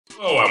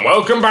Hello and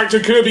welcome back to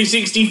Kirby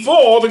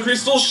 64, the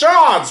Crystal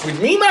Shards,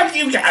 with me,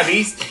 Matthew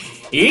Caddies,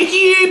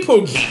 aka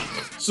Puggy.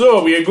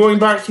 So, we are going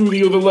back through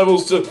the other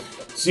levels to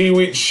see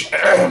which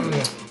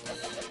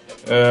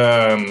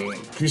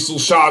Crystal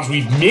Shards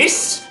we've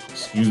missed.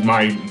 Excuse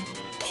my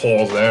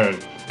pause there,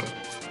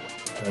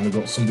 and I've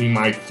got something in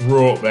my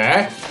throat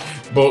there.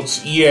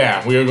 But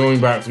yeah, we are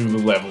going back through the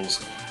levels.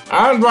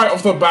 And right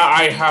off the bat,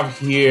 I have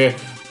here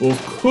both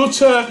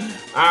Cutter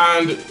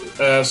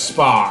and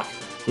Spark.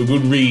 For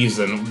good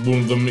reason. One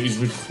of them is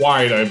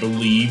required, I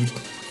believe,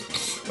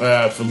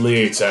 for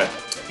later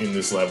in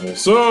this level.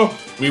 So,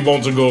 we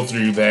want to go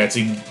through there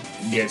to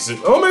get it.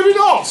 Oh, maybe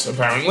not,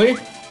 apparently.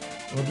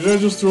 Or did I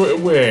just throw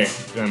it away?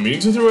 Did I mean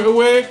to throw it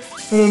away?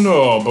 I don't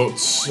know, but,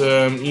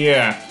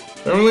 yeah.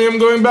 Apparently I'm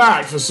going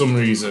back for some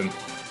reason.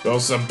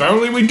 Because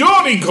apparently we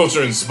don't need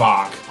Cutter and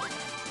Spark.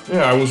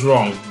 Yeah, I was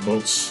wrong,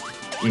 but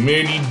we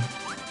may need...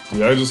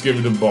 Did I just get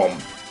rid of Bomb?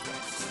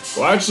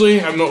 Well, actually,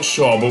 I'm not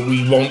sure, but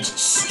we want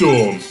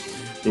Stone.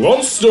 We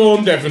want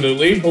Stone,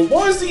 definitely, but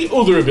what is the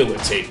other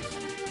ability?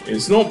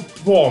 It's not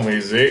Bomb,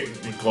 is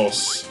it?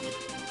 Because,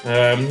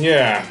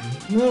 yeah,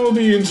 that would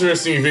be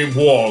interesting if it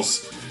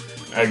was.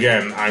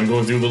 Again, I'm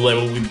going through the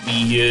level with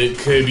the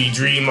Kirby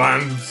Dream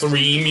Land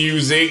 3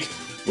 music,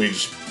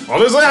 which,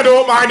 honestly, I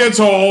don't mind at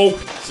all.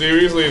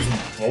 Seriously,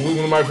 it's probably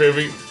one of my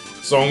favorite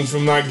songs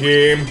from that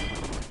game.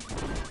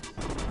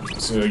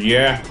 So,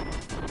 yeah.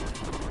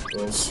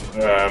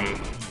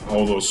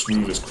 Although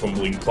smooth as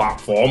crumbling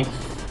platform,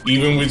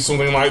 even with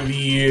something like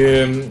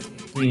the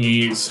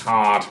thingy, it's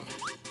hard.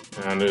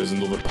 And there's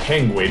another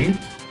penguin.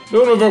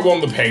 Don't know if I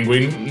want the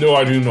penguin. No,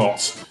 I do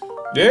not.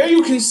 There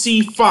you can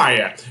see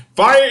fire.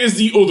 Fire is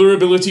the other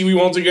ability we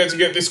want to get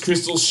this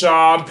crystal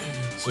shard.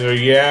 So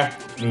yeah,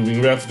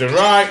 moving left and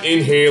right,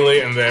 inhale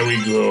it, and there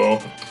we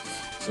go.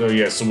 So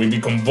yeah, so we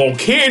become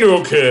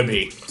Volcano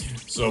Kirby.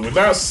 So with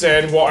that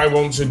said, what I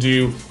want to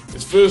do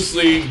is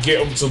firstly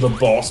get up to the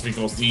boss,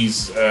 because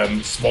these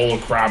smaller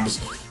crabs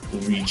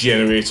will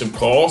regenerate, of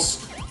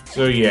course.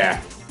 So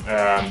yeah,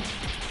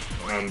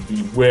 and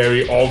be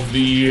wary of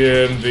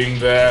the thing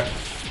there.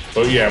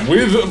 But yeah,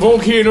 with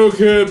Volcano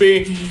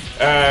Kirby,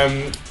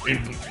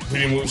 it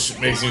pretty much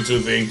makes it into a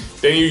thing.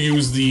 Then you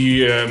use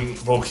the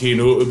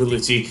volcano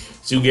ability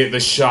to get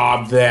the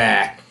shard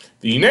there.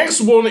 The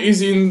next one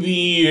is in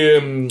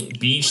the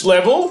beach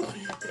level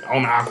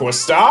on Aqua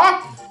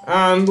Star,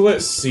 and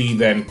let's see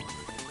then.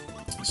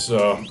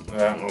 So,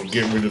 I'll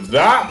get rid of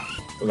that,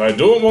 but I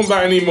don't want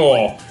that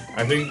anymore.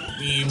 I think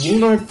the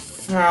one I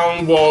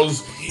found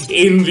was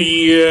in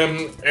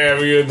the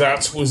area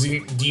that was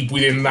deep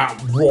within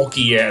that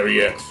rocky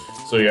area.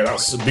 So yeah,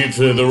 that's a bit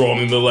further on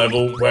in the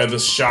level where the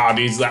shard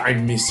is that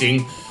I'm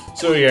missing.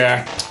 So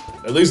yeah,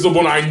 at least the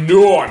one I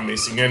know I'm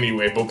missing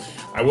anyway, but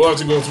I will have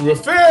to go through a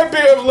fair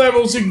bit of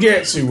level to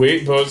get to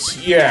it, but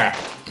yeah,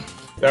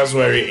 that's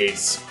where it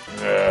is.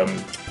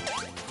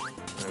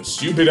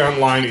 Stupid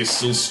Antline is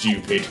still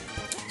stupid.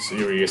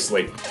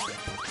 Seriously.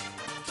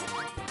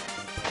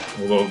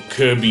 Although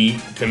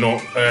Kirby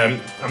cannot...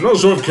 I'm not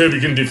sure if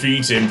Kirby can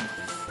defeat him.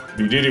 If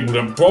he did, it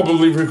would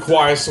probably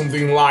require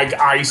something like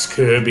Ice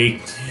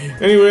Kirby.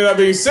 Anyway, that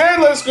being said,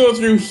 let's go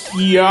through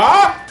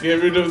here.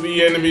 Get rid of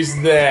the enemies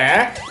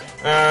there.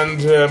 And,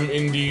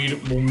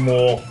 indeed, one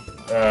more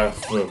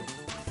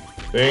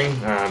thing.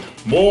 And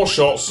more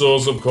shot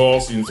swords, of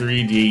course, in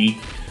 3D.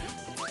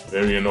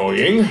 Very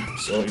annoying.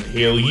 So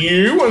inhale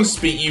you and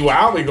spit you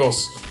out,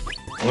 because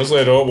honestly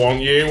I don't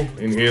want you.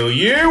 Inhale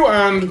you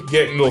and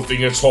get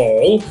nothing at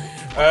all.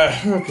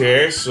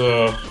 Okay,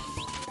 so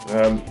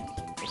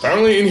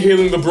apparently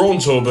inhaling the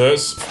Bronto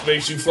burst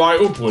makes you fly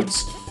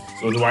upwards.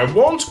 So do I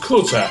want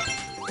Cutter?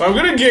 Well, I'm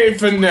gonna get it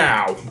for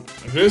now.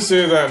 I'm gonna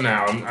say that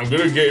now. I'm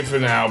gonna get it for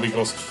now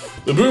because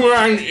the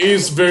boomerang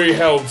is very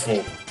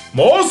helpful.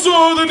 More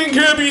so than in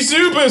Kirby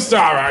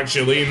Superstar,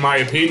 actually, in my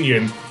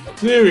opinion.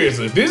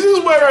 Seriously, this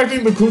is where I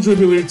think the Cutter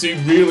ability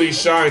really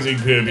shines in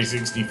Kirby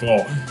 64.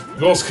 Of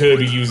course,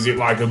 Kirby uses it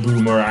like a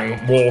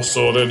boomerang, more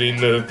so than in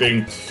the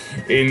thing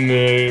in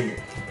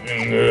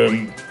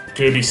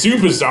Kirby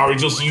Superstar. He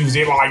just used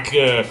it like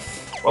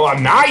well, a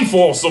knife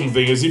or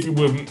something, as if he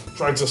were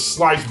trying to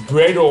slice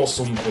bread or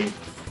something.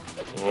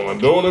 Well, I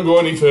don't want to go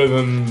any further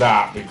than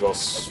that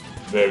because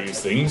various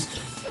things.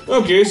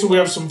 Okay, so we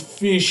have some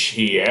fish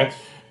here.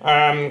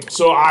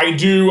 So I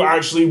do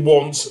actually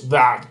want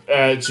that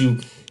to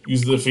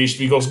use the fish,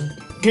 because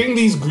getting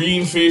these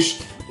green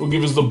fish will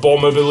give us the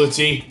bomb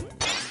ability.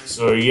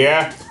 So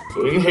yeah,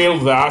 so inhale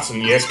that,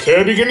 and yes,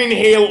 Kirby can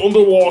inhale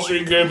underwater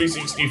in Kirby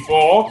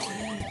 64.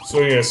 So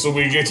yeah, so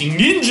we're getting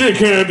Ninja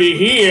Kirby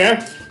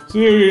here.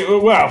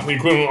 So, well, the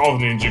equivalent of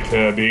Ninja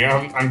Kirby.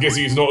 I'm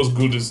guessing it's not as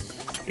good as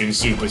in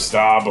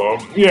Superstar,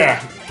 but yeah,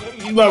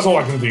 that's all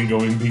I can think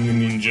of in being a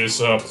ninja.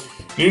 So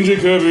Ninja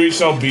Kirby it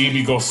shall be,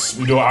 because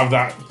we don't have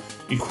that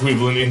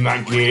equivalent in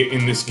that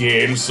in this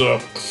game.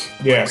 So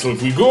yeah, so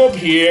if we go up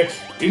here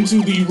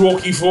into the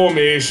rocky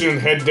formation and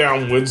head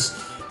downwards,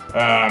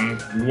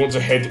 we want to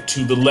head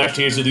to the left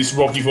here to this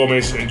rocky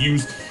formation and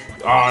use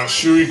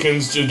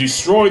shurikens to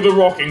destroy the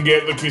rock and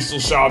get the crystal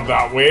shard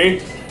that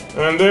way.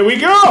 And there we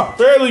go!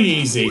 Fairly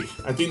easy.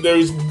 I think there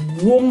is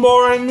one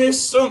more I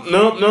missed. Oh,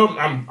 no,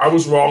 I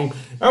was wrong.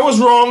 I was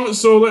wrong,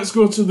 so let's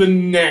go to the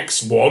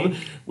next one,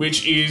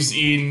 which is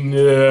in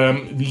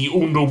the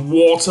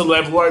underwater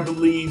level, I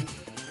believe.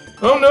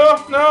 Oh,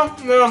 no,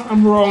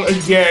 I'm wrong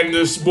again.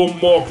 There's one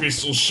more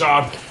crystal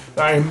shard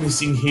that I am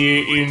missing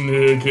here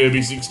in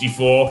Kirby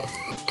 64.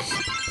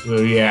 So,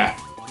 yeah.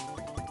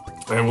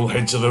 I will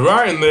head to the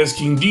right, and there's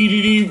King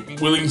Dedede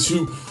willing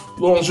to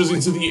launch us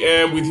into the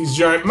air with his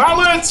giant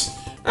mallet,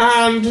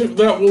 and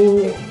that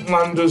will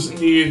land us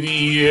near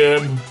the,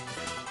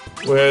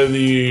 where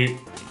the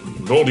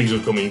Noddies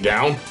are coming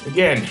down.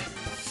 Again,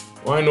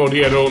 why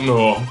Noddy, I don't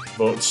know,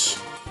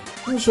 but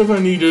I'm not sure if I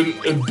need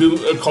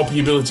a copy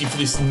ability for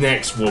this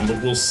next one,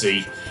 but we'll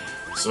see.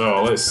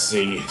 So, let's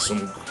see.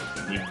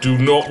 We do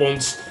not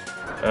want,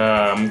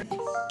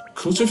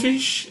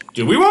 Cutterfish?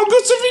 Do we want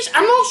Cutterfish?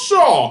 I'm not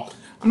sure.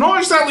 I'm not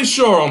exactly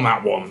sure on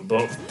that one,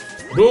 but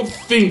I don't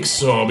think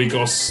so,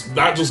 because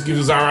that just gives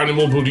us our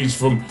animal buddies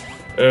from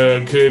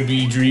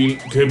Kirby's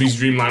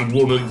Dream Land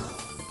 1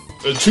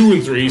 and 2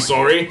 and 3,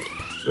 sorry.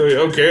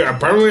 Okay,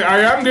 apparently I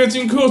am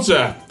getting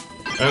Cutter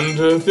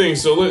and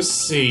things, so let's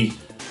see.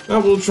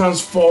 That will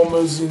transform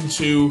us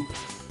into...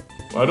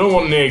 Well, I don't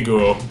want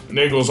Nego.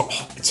 Nego's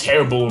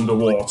terrible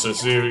underwater,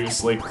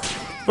 seriously.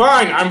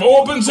 Fine, I'm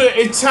open to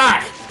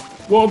attack.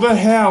 What the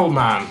hell,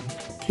 man?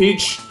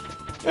 Peach...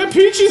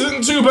 Peach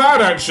isn't too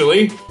bad,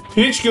 actually.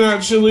 Peach can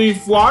actually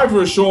fly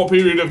for a short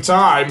period of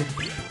time.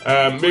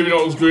 Maybe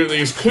not as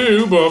greatly as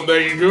Coo, but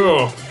there you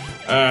go.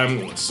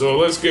 So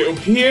let's get up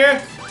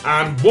here.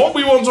 And what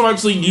we want to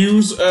actually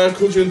use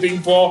Cutter and thing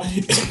for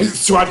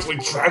is to actually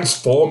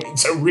transform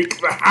into Rick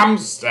the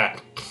Hamster.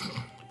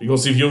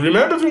 Because if you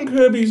remember from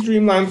Kirby's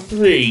Dream Land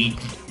 3,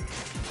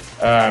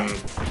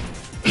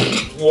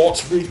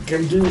 what Rick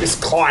can do is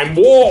climb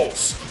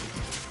walls.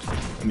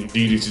 And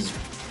indeed it is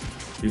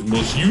his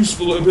most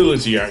useful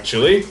ability,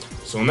 actually.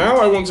 So now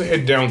I want to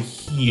head down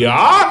here,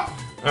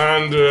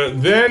 and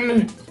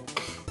then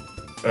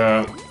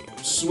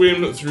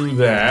swim through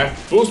there.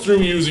 Both through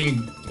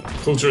using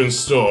Cutter and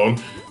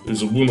Stone.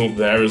 There's a one up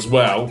there as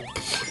well.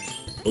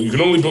 But you can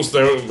only bust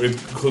there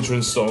with Cutter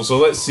and Stone. So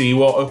let's see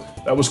what...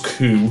 that was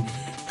Coo.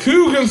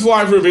 Coo can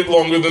fly for a bit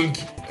longer than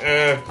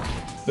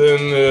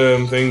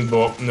thing,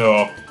 but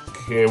no.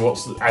 Okay,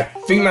 I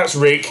think that's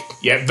Rick.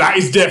 Yeah, that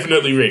is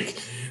definitely Rick.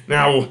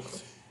 Now...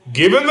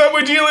 given that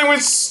we're dealing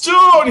with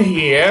Stone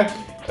here,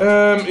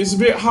 it's a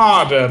bit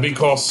harder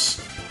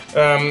because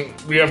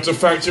we have to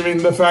factor in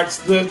the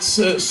fact that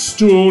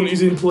Stone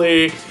is in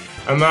play,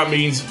 and that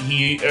means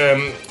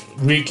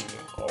Rick,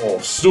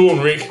 or Stone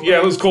Rick, yeah,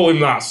 let's call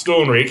him that,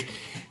 Stone Rick,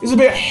 is a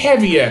bit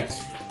heavier.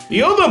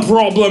 The other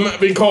problem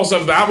because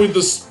of that, with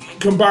the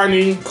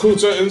combining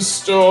Cutter and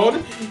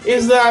Stone,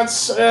 is that,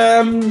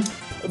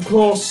 of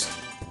course,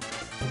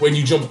 when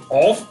you jump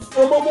off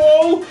from a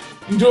wall,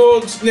 you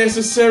don't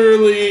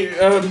necessarily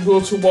go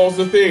towards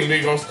the thing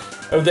because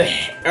of the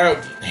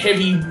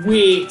heavy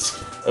weight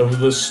of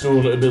the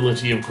Stone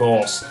ability, of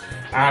course.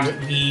 And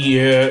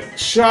the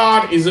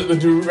shard is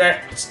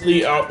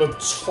directly at the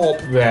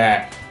top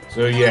there.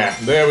 So yeah,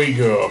 there we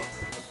go.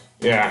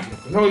 Yeah,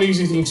 not an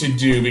easy thing to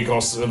do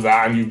because of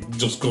that, and you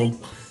just go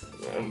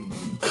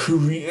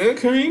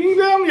careening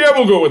down? Yeah,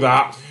 we'll go with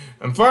that.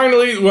 And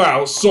finally,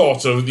 well,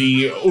 sort of,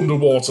 the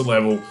underwater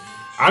level.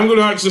 I'm going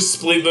to actually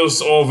split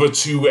this over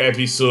 2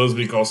 episodes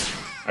because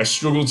I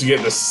struggle to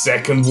get the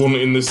second one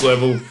in this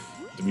level.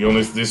 To be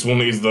honest, this one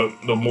is the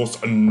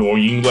most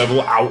annoying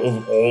level out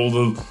of all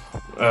the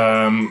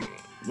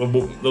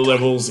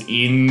levels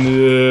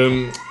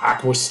in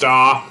Aqua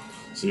Star.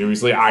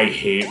 Seriously, I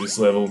hate this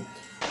level.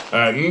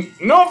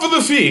 Not for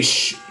the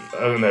fish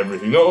and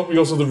everything, not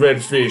because of the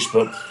red fish,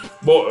 but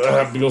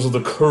because of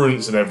the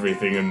currents and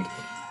everything and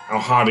how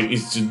hard it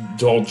is to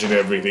dodge and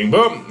everything.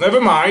 But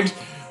never mind.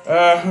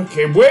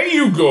 Okay, where are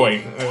you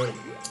going?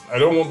 I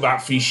don't want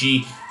that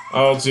fishy.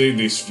 I'll take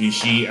this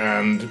fishy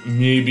and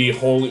maybe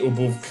hold it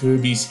above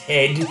Kirby's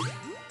head.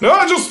 No,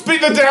 I just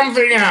spit the damn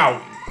thing out!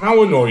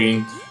 How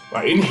annoying.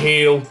 Right,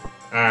 inhale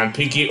and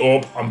pick it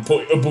up and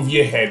put it above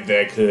your head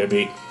there,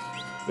 Kirby.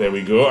 There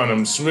we go, and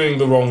I'm swimming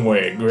the wrong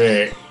way.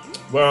 Great.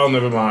 Well,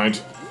 never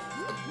mind.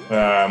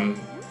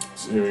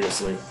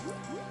 Seriously. I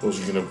suppose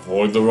you can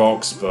avoid the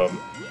rocks, but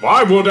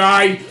why would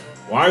I?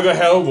 Why the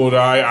hell would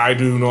I? I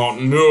do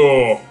not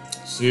know.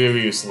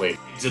 Seriously.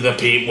 To the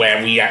bit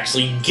where we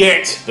actually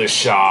get the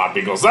shard,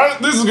 because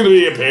this is going to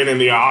be a pain in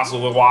the arse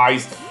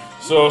otherwise.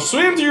 So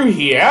swim through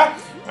here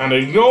and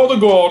ignore the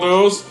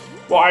Gordos.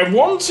 What I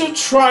want to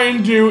try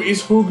and do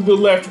is hug the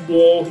left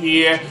wall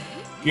here,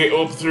 get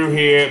up through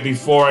here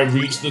before I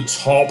reach the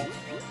top.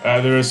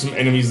 There are some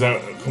enemies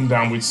that come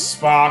down with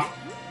spark.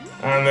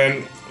 And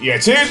then, yeah,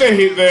 take the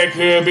hit there,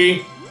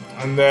 Kirby.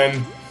 And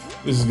then,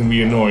 this is going to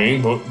be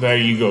annoying, but there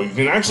you go. You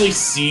can actually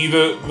see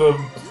the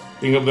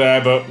thing up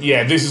there, but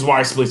yeah, this is why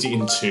I split it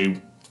in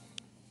 2.